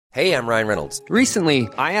Hey, I'm Ryan Reynolds. Recently,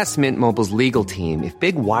 I asked Mint Mobile's legal team if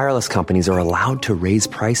big wireless companies are allowed to raise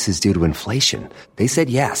prices due to inflation. They said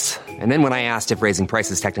yes. And then when I asked if raising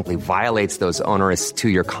prices technically violates those onerous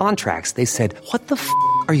two-year contracts, they said, "What the f***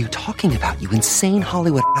 are you talking about, you insane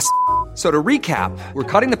Hollywood ass?" So to recap, we're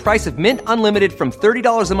cutting the price of Mint Unlimited from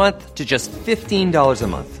 $30 a month to just $15 a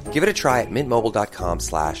month. Give it a try at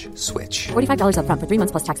mintmobile.com/switch. $45 up front for 3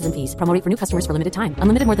 months plus taxes and fees. Promo rate for new customers for limited time.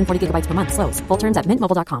 Unlimited more than 40 gigabytes per month. Slows full terms at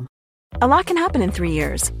mintmobile.com. A lot can happen in 3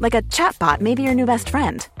 years, like a chatbot may be your new best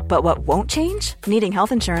friend. But what won't change? Needing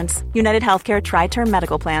health insurance. United Healthcare Tri-Term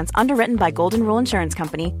Medical Plans, underwritten by Golden Rule Insurance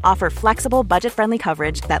Company, offer flexible, budget-friendly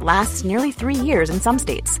coverage that lasts nearly 3 years in some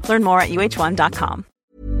states. Learn more at uh1.com.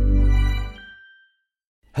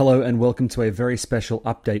 Hello and welcome to a very special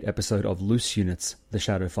update episode of Loose Units, The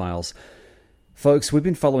Shadow Files. Folks, we've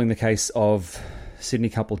been following the case of Sydney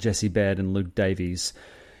couple Jesse Baird and Luke Davies,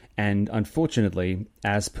 and unfortunately,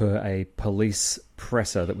 as per a police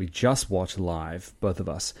presser that we just watched live, both of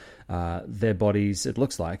us, their bodies, it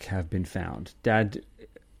looks like, have been found. Dad,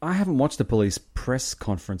 I haven't watched the police press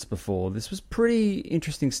conference before. This was pretty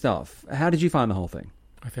interesting stuff. How did you find the whole thing?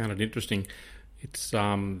 I found it interesting. It's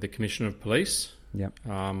the Commissioner of Police. Yep.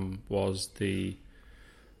 Was the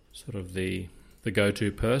sort of the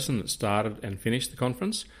go-to person that started and finished the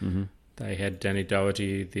conference. Mm-hmm. They had Danny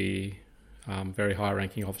Doherty, the very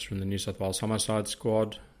high-ranking officer in the New South Wales Homicide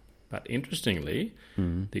Squad. But interestingly,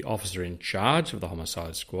 the officer in charge of the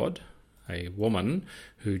Homicide Squad, a woman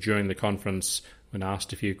who during the conference, when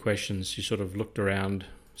asked a few questions, she sort of looked around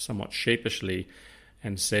somewhat sheepishly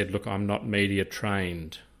and said, "Look, I'm not media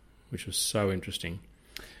trained," which was so interesting.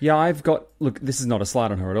 Yeah, look, this is not a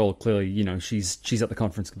slight on her at all. Clearly, you know, she's at the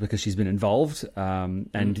conference because she's been involved.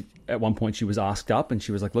 And at one point she was asked up and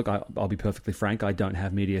she was like, "Look, I'll be perfectly frank, I don't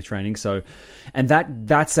have media training." So, and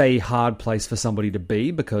that's a hard place for somebody to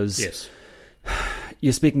be because yes,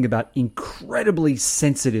 you're speaking about incredibly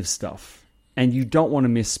sensitive stuff and you don't want to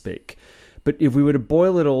misspeak. But if we were to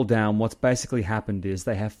boil it all down, what's basically happened is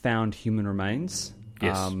they have found human remains,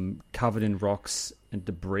 yes, covered in rocks and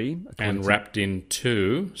debris. And wrapped in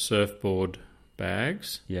 2 surfboard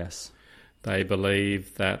bags. Yes. They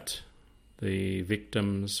believe that the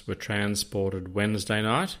victims were transported Wednesday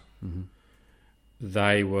night. Mm-hmm.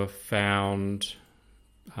 They were found,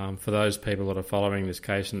 for those people that are following this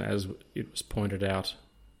case, and as it was pointed out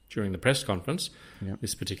during the press conference, yep,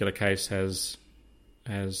 this particular case has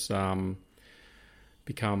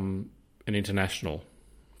become an international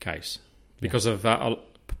case because of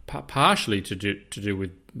partially to do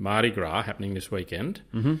with Mardi Gras happening this weekend,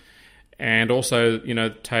 mm-hmm, and also, you know,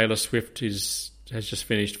 Taylor Swift has just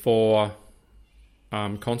finished 4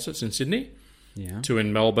 concerts in Sydney, 2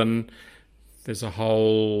 in Melbourne. There's a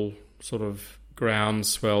whole sort of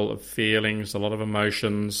groundswell of feelings, a lot of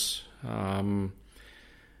emotions.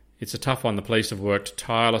 It's a tough one. The police have worked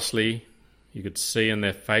tirelessly. You could see in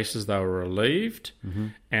their faces they were relieved. Mm-hmm.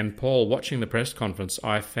 And Paul, watching the press conference,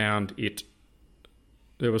 I found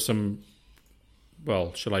there was some,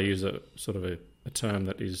 well, shall I use a sort of a term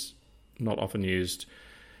that is not often used,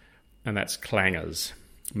 and that's clangers,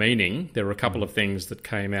 meaning there were a couple of things that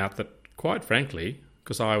came out that, quite frankly,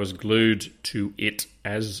 because I was glued to it,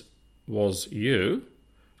 as was you,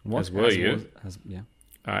 as were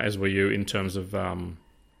you in terms of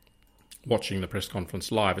watching the press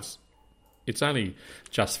conference live. It's only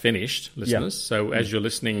just finished, listeners, so as you're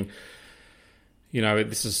listening, you know,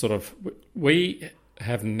 this is sort of, we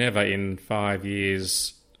have never in 5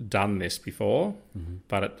 years done this before, mm-hmm,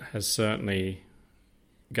 but it has certainly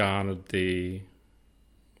garnered the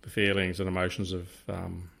feelings and emotions of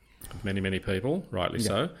many, many people, rightly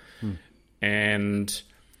so. Mm. And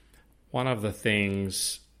one of the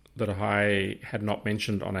things that I had not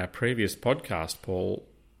mentioned on our previous podcast, Paul,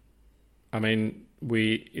 I mean,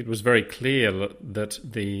 it was very clear that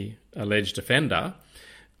the alleged offender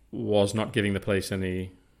was not giving the police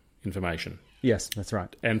any information. Yes, that's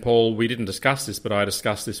right. And Paul, we didn't discuss this, but I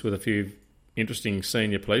discussed this with a few interesting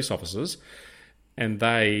senior police officers, and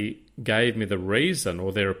they gave me the reason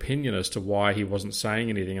or their opinion as to why he wasn't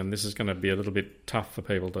saying anything, and this is going to be a little bit tough for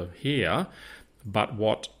people to hear, but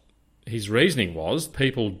what his reasoning was,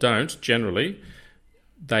 people don't generally,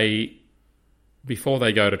 before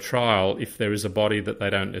they go to trial, if there is a body that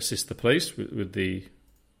they don't assist the police with the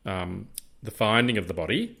finding of the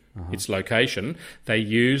body, its location, they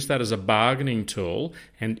use that as a bargaining tool,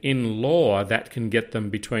 and in law that can get them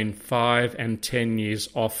between 5 and 10 years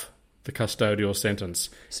off the custodial sentence.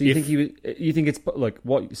 So you think it's like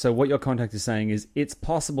what? So what your contact is saying is it's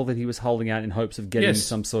possible that he was holding out in hopes of getting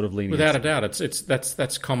some sort of leniency. Without a doubt,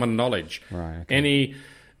 that's common knowledge. Right. Okay.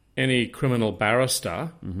 any criminal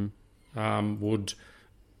barrister would,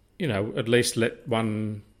 at least let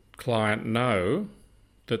one client know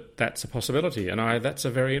that that's a possibility. And that's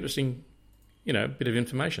a very interesting, bit of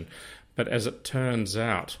information. But as it turns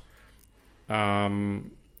out, the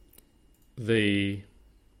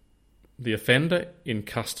offender in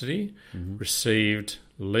custody received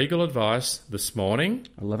legal advice this morning.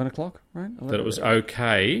 11 o'clock, right? That it was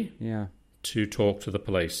okay to talk to the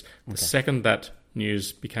police. The second that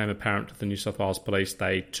news became apparent to the New South Wales Police,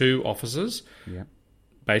 two officers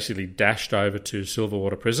basically dashed over to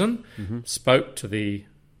Silverwater Prison, spoke to the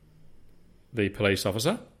police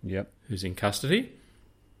officer who's in custody,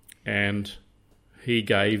 and he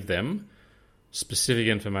gave them specific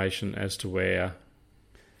information as to where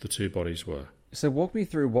the two bodies were. So walk me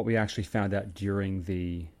through what we actually found out during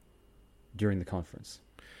the conference.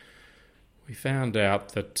 We found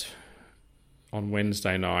out that on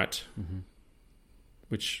Wednesday night,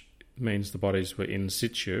 which means the bodies were in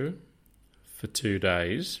situ for 2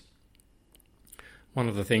 days. One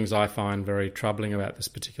of the things I find very troubling about this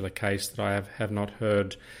particular case that I have not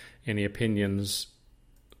heard any opinions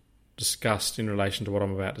discussed in relation to what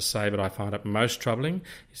I'm about to say, but I find it most troubling,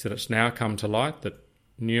 is that it's now come to light that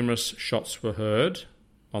numerous shots were heard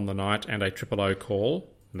on the night and a 000 call.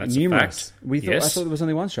 And that's numerous. A fact. I thought there was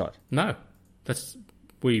only one shot. No.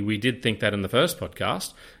 We did think that in the first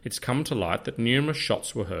podcast. It's come to light that numerous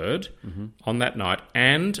shots were heard on that night,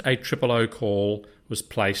 and a 000 call was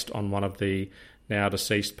placed on one of the now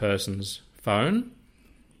deceased person's phone,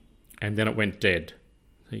 and then it went dead.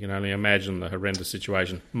 You can only imagine the horrendous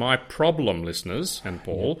situation. My problem, listeners and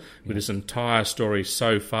Paul, with this entire story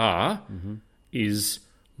so far is,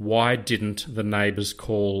 why didn't the neighbours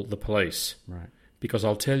call the police? Right. Because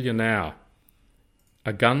I'll tell you now,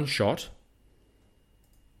 a gunshot,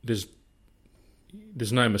 there's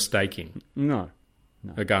no mistaking. No.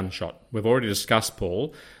 A gunshot. We've already discussed,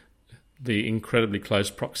 Paul, the incredibly close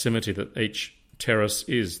proximity that each terrace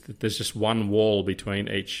is. That there's just one wall between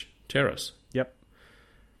each terrace. Yep.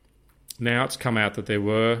 Now it's come out that there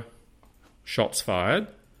were shots fired.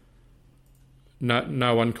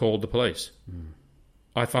 No one called the police.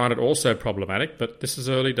 I find it also problematic, but this is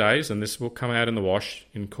early days and this will come out in the wash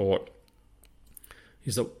in court,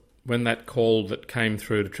 is that when that call that came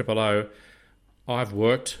through to 000, I've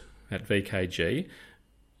worked at VKG,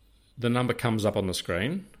 the number comes up on the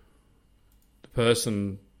screen. The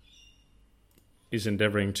person is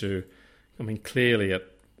endeavouring to, clearly at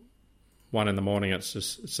 1 a.m,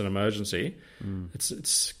 it's an emergency.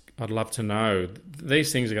 I'd love to know.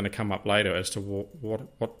 These things are going to come up later as to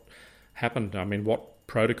what happened. What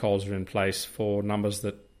protocols are in place for numbers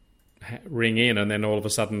that ring in and then all of a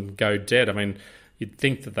sudden go dead. You'd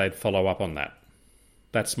think that they'd follow up on that.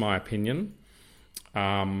 That's my opinion.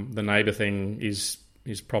 The neighbour thing is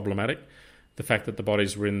problematic. The fact that the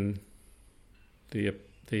bodies were in the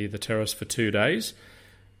terrace for 2 days.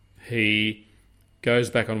 He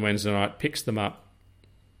goes back on Wednesday night, picks them up,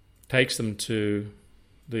 takes them to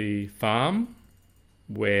the farm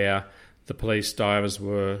where the police divers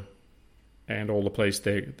were, and all the police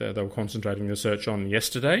they were concentrating their search on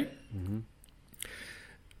yesterday.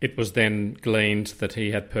 It was then gleaned that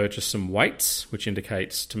he had purchased some weights, which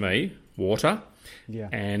indicates to me water. Yeah.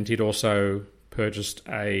 And he'd also purchased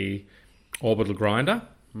a orbital grinder.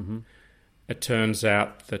 It turns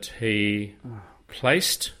out that he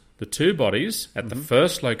placed the two bodies at the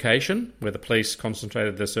first location where the police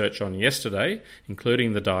concentrated their search on yesterday,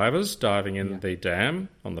 including the divers diving in the dam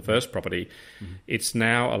on the first property. It's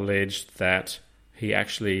now alleged that the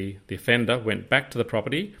offender went back to the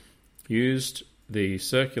property, used the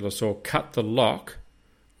circular saw, cut the lock,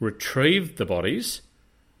 retrieved the bodies,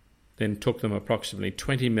 then took them approximately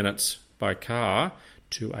 20 minutes by car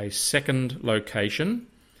to a second location,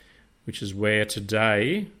 which is where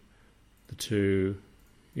today the two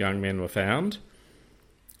young men were found,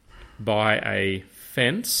 by a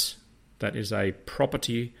fence that is a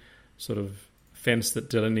property sort of fence that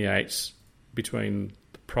delineates between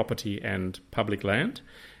the property and public land.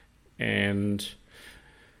 And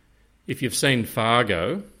if you've seen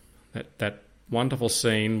Fargo, that wonderful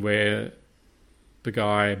scene where the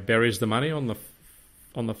guy buries the money on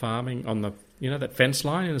the farming, on the that fence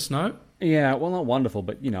line in the snow. Yeah, well, not wonderful,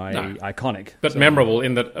 but iconic, but memorable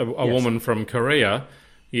in that a woman from Korea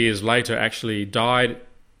years later actually died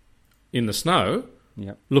in the snow,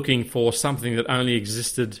 looking for something that only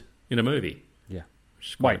existed in a movie. Yeah, which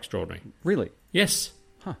is quite extraordinary. Really? Yes.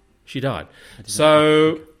 Huh. She died.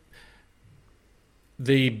 So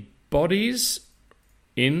the bodies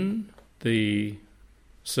in the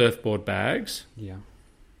surfboard bags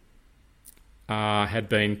had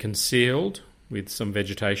been concealed with some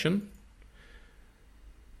vegetation.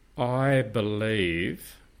 I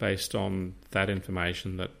believe, based on that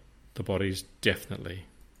information, that the bodies definitely,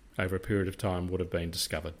 over a period of time, would have been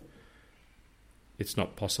discovered. It's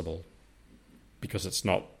not possible because it's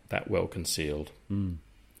not that well concealed, and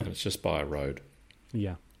it's just by a road.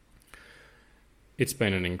 Yeah. It's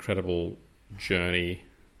been an incredible journey.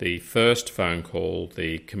 The first phone call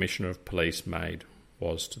the Commissioner of Police made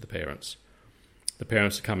was to the parents. The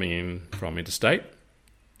parents are coming in from interstate,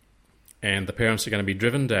 and the parents are going to be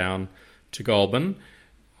driven down to Goulburn.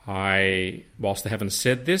 Whilst they haven't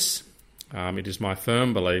said this, it is my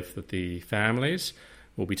firm belief that the families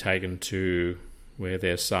will be taken to where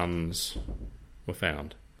their sons were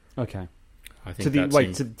found. Okay. I think To the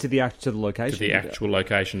to location. the actual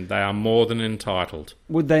location. They are more than entitled.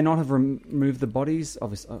 Would they not have removed the bodies?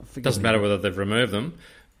 Obviously, Doesn't matter whether they've removed them.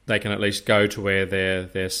 They can at least go to where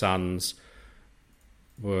their sons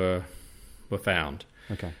were found.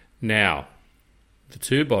 Okay. Now, the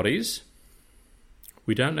two bodies,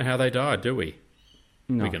 we don't know how they died, do we?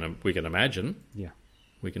 No. We can imagine. Yeah.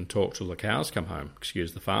 We can talk till the cows come home.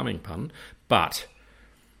 Excuse the farming pun. But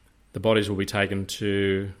the bodies will be taken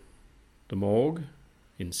to the morgue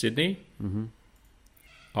in Sydney. Mm-hmm.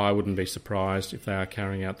 I wouldn't be surprised if they are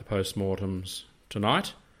carrying out the post-mortems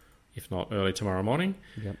tonight, if not early tomorrow morning.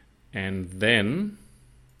 Yep. And then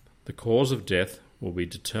the cause of death will be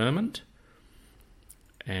determined,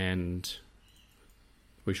 and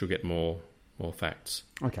we shall get more facts.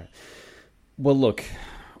 Okay. Well, look,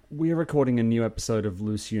 we are recording a new episode of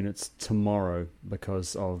Loose Units tomorrow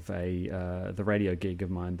because of the radio gig of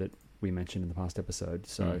mine that we mentioned in the past episode.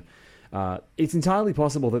 So it's entirely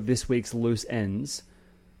possible that this week's Loose Ends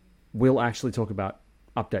will actually talk about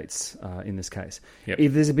updates in this case. Yep.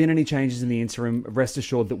 If there's been any changes in the interim, rest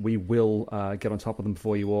assured that we will get on top of them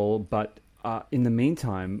for you all. But in the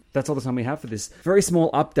meantime, that's all the time we have for this very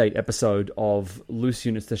small update episode of Loose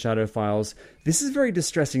Units, The Shadow Files. This is very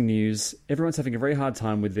distressing news. Everyone's having a very hard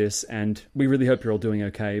time with this, and we really hope you're all doing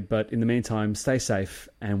okay. But in the meantime, stay safe,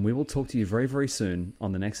 and we will talk to you very, very soon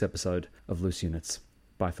on the next episode of Loose Units.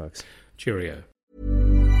 Bye, folks. Cheerio.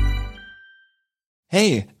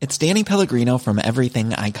 Hey, it's Danny Pellegrino from Everything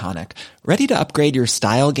Iconic. Ready to upgrade your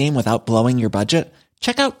style game without blowing your budget?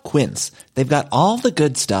 Check out Quince. They've got all the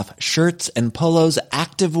good stuff, shirts and polos,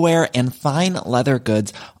 activewear, and fine leather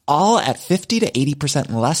goods, all at 50 to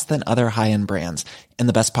 80% less than other high-end brands. And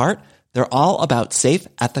the best part? They're all about safe,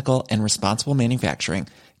 ethical, and responsible manufacturing.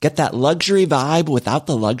 Get that luxury vibe without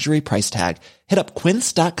the luxury price tag. Hit up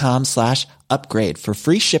quince.com/upgrade for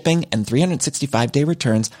free shipping and 365-day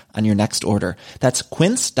returns on your next order. That's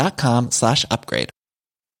quince.com/upgrade.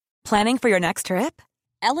 Planning for your next trip?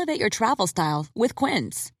 Elevate your travel style with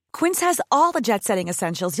Quince. Quince has all the jet-setting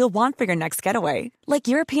essentials you'll want for your next getaway, like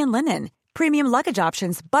European linen, premium luggage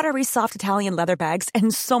options, buttery soft Italian leather bags,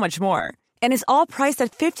 and so much more. And is all priced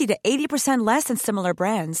at 50 to 80% less than similar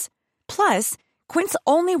brands. Plus, Quince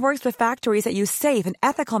only works with factories that use safe and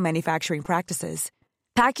ethical manufacturing practices.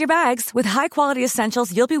 Pack your bags with high-quality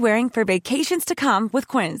essentials you'll be wearing for vacations to come with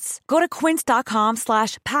Quince. Go to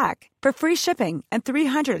quince.com/pack for free shipping and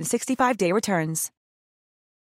 365-day returns.